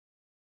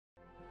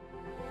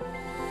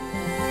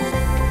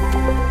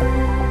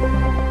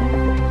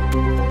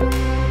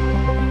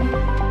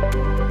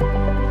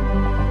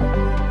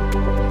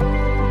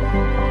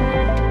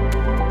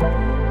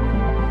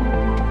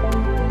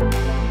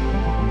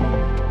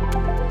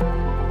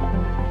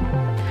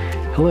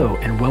Hello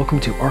and welcome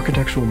to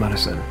Architectural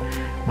Medicine.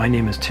 My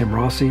name is Tim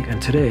Rossi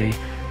and today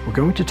we're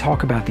going to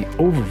talk about the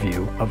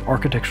overview of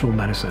architectural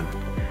medicine.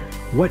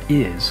 What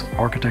is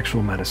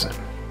architectural medicine?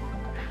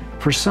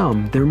 For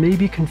some, there may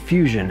be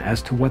confusion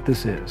as to what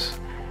this is,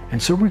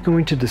 and so we're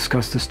going to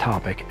discuss this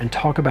topic and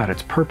talk about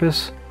its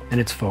purpose and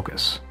its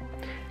focus.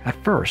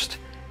 At first,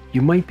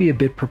 you might be a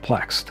bit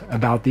perplexed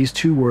about these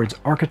two words,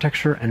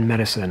 architecture and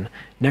medicine,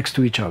 next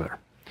to each other.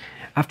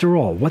 After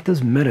all, what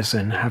does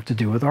medicine have to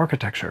do with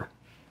architecture?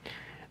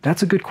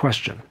 That's a good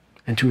question,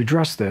 and to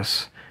address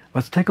this,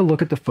 let's take a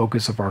look at the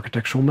focus of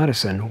architectural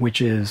medicine,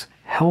 which is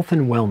health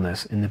and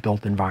wellness in the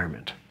built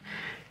environment.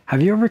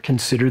 Have you ever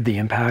considered the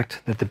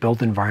impact that the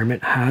built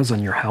environment has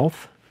on your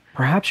health?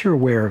 Perhaps you're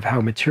aware of how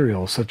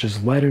materials such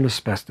as lead and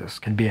asbestos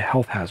can be a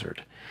health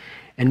hazard,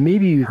 and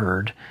maybe you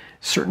heard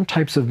certain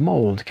types of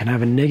mold can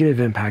have a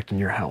negative impact on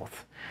your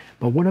health.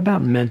 But what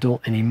about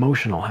mental and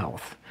emotional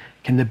health?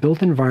 Can the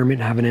built environment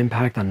have an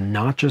impact on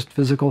not just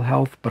physical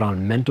health, but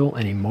on mental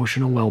and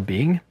emotional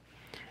well-being?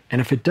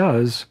 And if it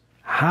does,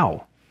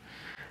 how?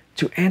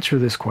 To answer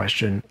this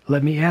question,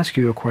 let me ask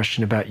you a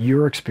question about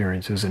your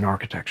experiences in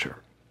architecture.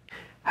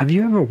 Have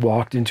you ever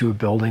walked into a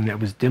building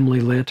that was dimly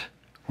lit,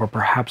 or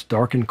perhaps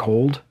dark and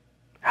cold?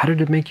 How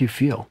did it make you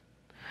feel?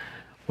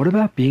 What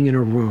about being in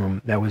a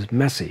room that was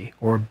messy,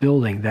 or a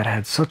building that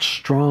had such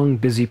strong,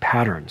 busy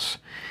patterns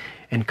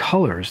and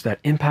colors that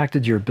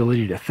impacted your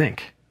ability to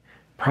think?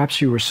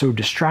 Perhaps you were so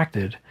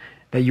distracted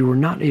that you were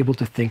not able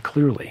to think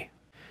clearly.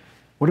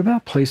 What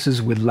about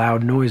places with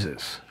loud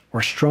noises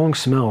or strong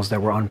smells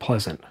that were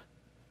unpleasant?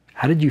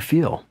 How did you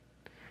feel?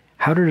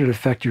 How did it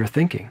affect your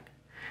thinking?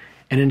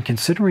 And in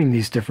considering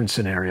these different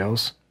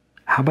scenarios,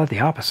 how about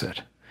the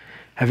opposite?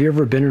 Have you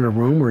ever been in a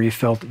room where you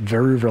felt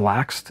very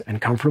relaxed and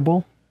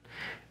comfortable?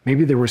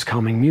 Maybe there was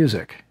calming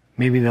music,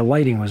 maybe the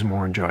lighting was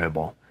more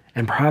enjoyable,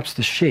 and perhaps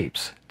the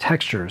shapes,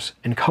 textures,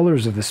 and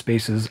colors of the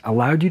spaces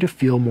allowed you to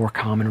feel more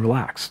calm and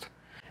relaxed.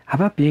 How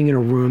about being in a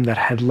room that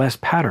had less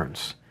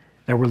patterns,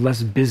 that were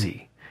less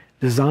busy,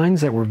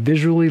 designs that were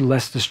visually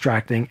less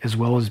distracting as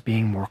well as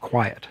being more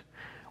quiet?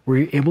 Were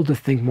you able to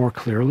think more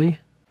clearly?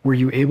 Were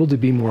you able to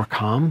be more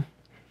calm,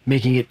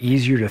 making it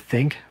easier to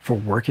think for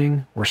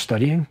working or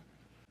studying?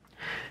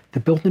 The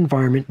built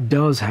environment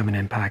does have an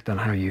impact on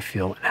how you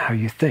feel and how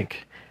you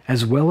think,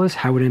 as well as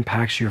how it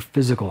impacts your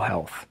physical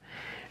health.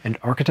 And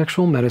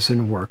architectural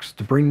medicine works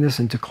to bring this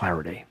into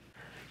clarity.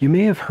 You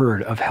may have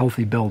heard of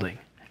healthy building,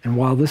 and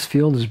while this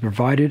field has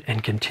provided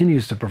and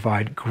continues to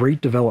provide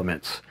great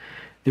developments,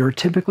 they are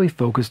typically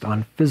focused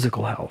on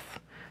physical health,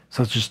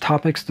 such as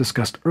topics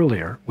discussed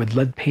earlier with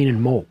lead paint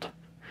and mold.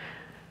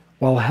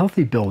 While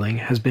healthy building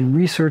has been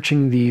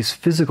researching these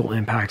physical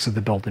impacts of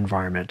the built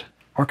environment,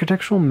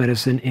 architectural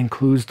medicine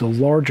includes the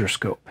larger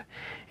scope,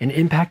 an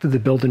impact of the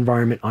built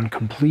environment on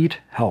complete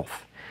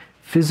health,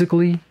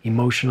 physically,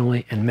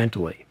 emotionally, and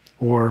mentally,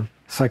 or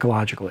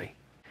psychologically.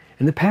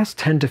 In the past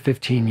 10 to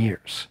 15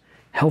 years,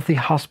 healthy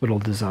hospital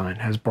design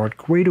has brought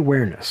great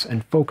awareness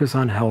and focus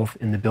on health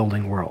in the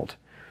building world.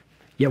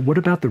 Yet what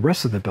about the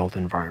rest of the built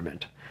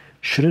environment?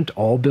 Shouldn't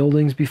all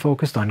buildings be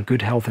focused on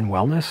good health and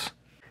wellness?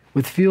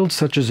 With fields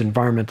such as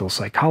environmental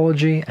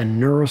psychology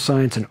and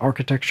neuroscience and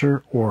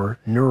architecture, or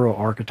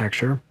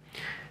neuroarchitecture,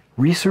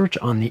 research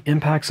on the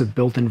impacts of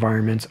built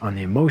environments on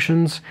the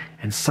emotions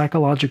and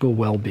psychological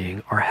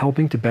well-being are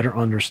helping to better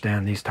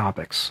understand these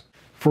topics.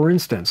 For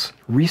instance,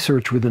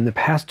 research within the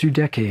past 2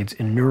 decades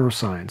in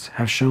neuroscience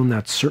have shown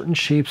that certain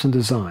shapes and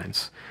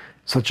designs,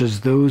 such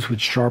as those with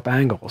sharp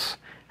angles,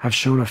 have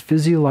shown a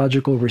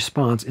physiological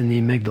response in the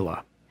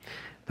amygdala,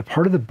 the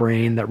part of the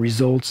brain that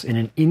results in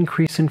an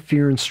increase in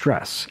fear and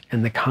stress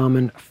and the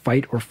common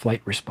fight or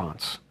flight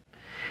response.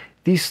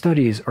 These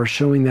studies are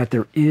showing that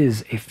there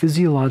is a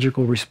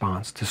physiological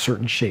response to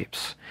certain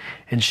shapes,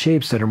 and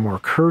shapes that are more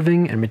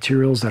curving and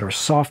materials that are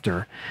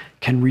softer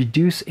can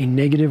reduce a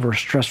negative or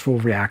stressful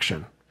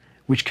reaction,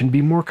 which can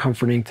be more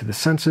comforting to the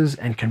senses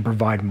and can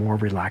provide more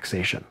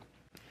relaxation.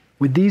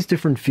 With these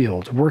different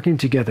fields working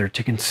together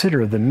to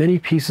consider the many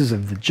pieces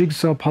of the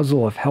jigsaw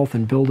puzzle of health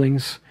and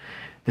buildings,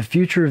 the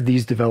future of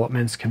these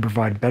developments can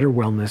provide better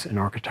wellness in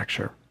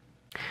architecture.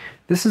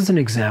 This is an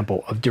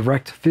example of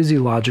direct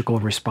physiological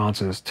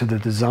responses to the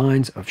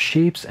designs of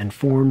shapes and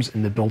forms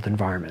in the built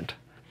environment.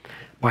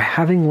 By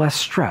having less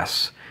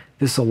stress,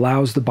 this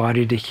allows the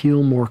body to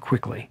heal more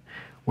quickly,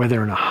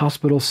 whether in a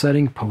hospital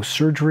setting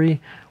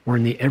post-surgery or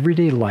in the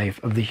everyday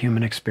life of the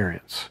human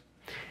experience.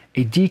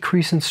 A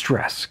decrease in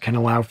stress can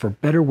allow for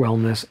better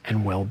wellness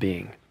and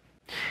well-being.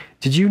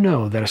 Did you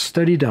know that a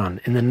study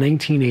done in the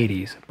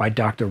 1980s by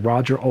Dr.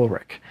 Roger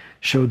Ulrich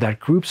showed that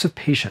groups of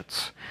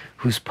patients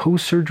whose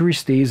post-surgery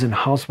stays in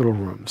hospital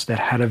rooms that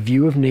had a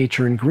view of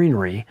nature and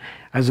greenery,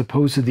 as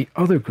opposed to the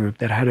other group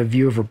that had a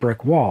view of a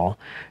brick wall,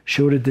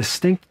 showed a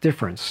distinct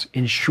difference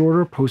in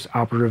shorter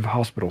post-operative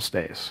hospital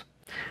stays?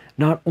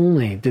 Not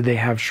only did they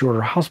have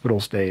shorter hospital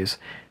stays,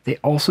 they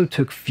also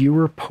took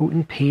fewer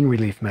potent pain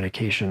relief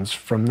medications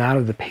from that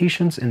of the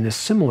patients in the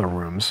similar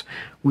rooms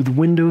with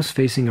windows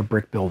facing a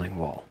brick building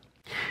wall.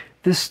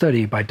 This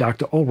study by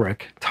Dr.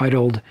 Ulrich,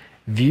 titled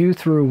 "View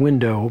Through a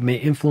Window May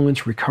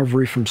Influence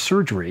Recovery from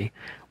Surgery,"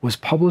 was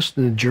published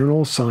in the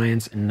journal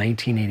Science in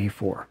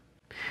 1984.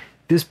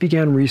 This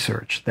began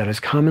research that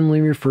is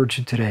commonly referred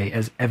to today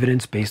as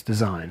evidence-based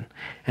design,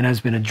 and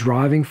has been a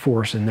driving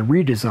force in the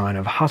redesign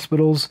of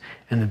hospitals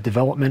and the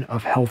development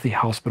of healthy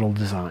hospital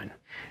design.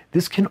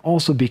 This can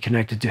also be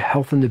connected to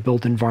health in the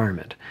built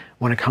environment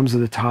when it comes to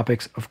the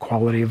topics of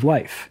quality of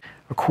life.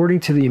 According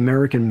to the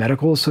American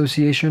Medical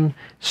Association,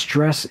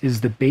 stress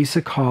is the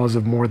basic cause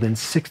of more than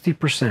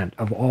 60%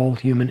 of all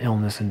human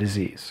illness and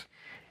disease.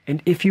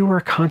 And if you are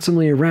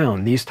constantly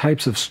around these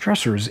types of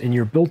stressors in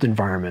your built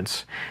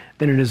environments,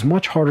 then it is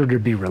much harder to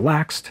be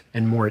relaxed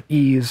and more at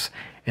ease,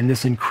 and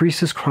this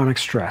increases chronic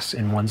stress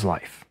in one's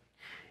life.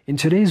 In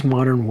today's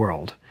modern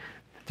world,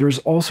 there is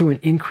also an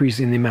increase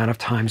in the amount of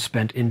time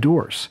spent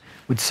indoors,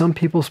 with some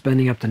people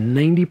spending up to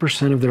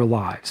 90% of their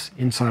lives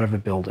inside of a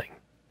building.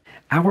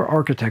 Our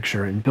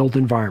architecture and built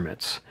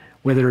environments,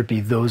 whether it be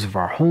those of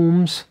our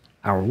homes,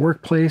 our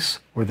workplace,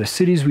 or the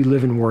cities we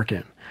live and work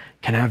in,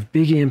 can have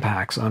big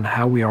impacts on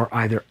how we are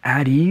either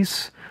at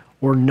ease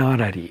or not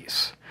at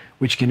ease,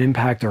 which can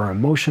impact our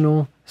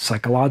emotional,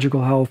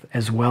 psychological health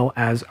as well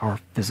as our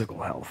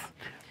physical health.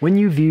 When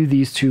you view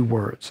these two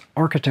words,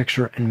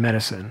 architecture and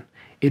medicine,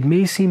 it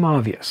may seem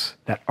obvious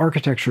that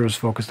architecture is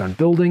focused on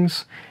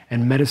buildings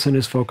and medicine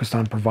is focused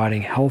on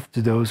providing health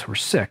to those who are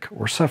sick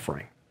or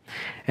suffering.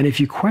 And if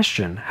you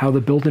question how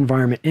the built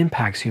environment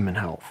impacts human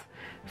health,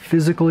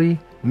 physically,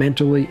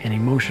 mentally, and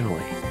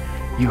emotionally,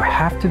 you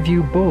have to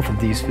view both of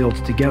these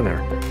fields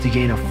together to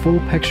gain a full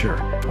picture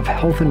of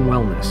health and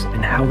wellness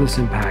and how this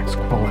impacts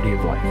quality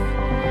of life.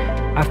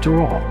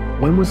 After all,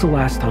 when was the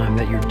last time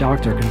that your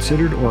doctor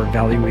considered or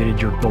evaluated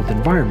your built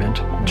environment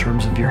in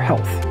terms of your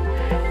health?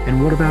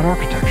 And what about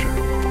architecture?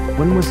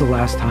 When was the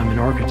last time an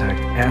architect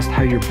asked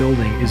how your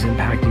building is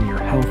impacting your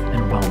health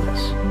and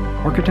wellness?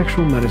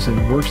 Architectural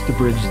medicine works to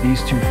bridge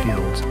these two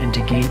fields and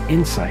to gain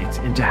insights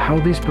into how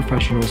these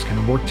professionals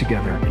can work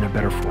together in a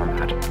better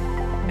format.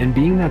 And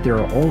being that there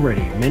are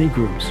already many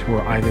groups who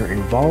are either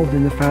involved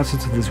in the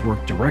facets of this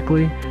work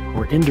directly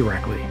or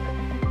indirectly,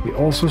 we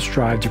also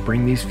strive to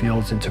bring these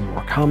fields into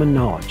more common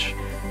knowledge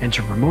and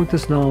to promote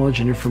this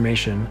knowledge and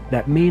information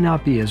that may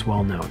not be as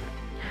well known.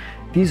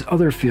 These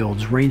other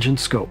fields range in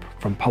scope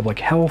from public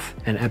health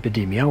and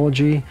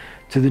epidemiology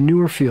to the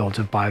newer fields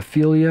of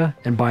biophilia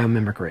and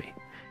biomimicry.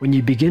 When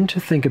you begin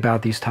to think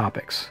about these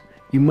topics,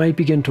 you might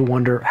begin to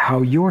wonder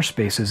how your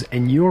spaces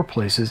and your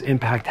places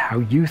impact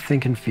how you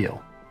think and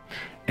feel.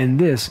 And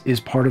this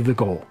is part of the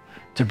goal,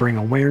 to bring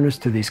awareness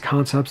to these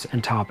concepts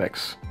and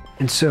topics.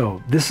 And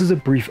so, this is a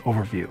brief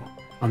overview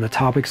on the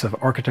topics of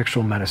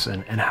architectural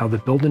medicine and how the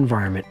built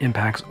environment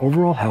impacts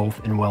overall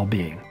health and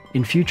well-being.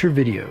 In future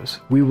videos,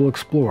 we will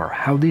explore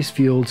how these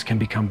fields can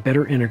become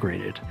better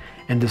integrated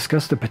and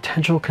discuss the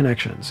potential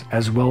connections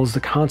as well as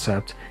the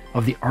concept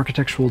of the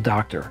architectural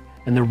doctor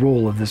and the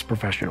role of this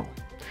professional.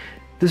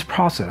 This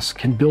process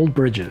can build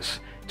bridges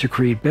to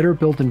create better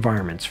built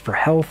environments for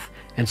health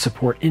and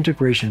support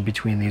integration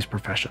between these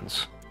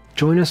professions.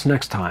 Join us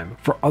next time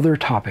for other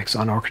topics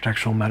on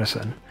architectural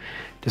medicine,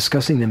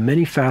 discussing the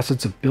many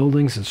facets of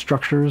buildings and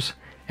structures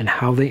and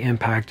how they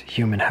impact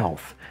human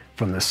health,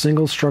 from the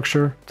single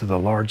structure to the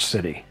large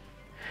city.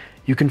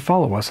 You can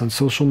follow us on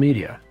social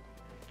media.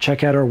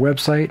 Check out our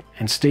website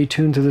and stay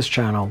tuned to this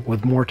channel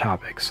with more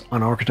topics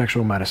on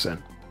architectural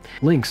medicine.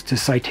 Links to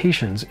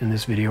citations in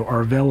this video are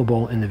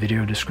available in the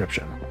video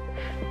description.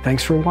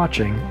 Thanks for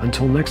watching.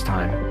 Until next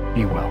time,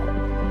 be well.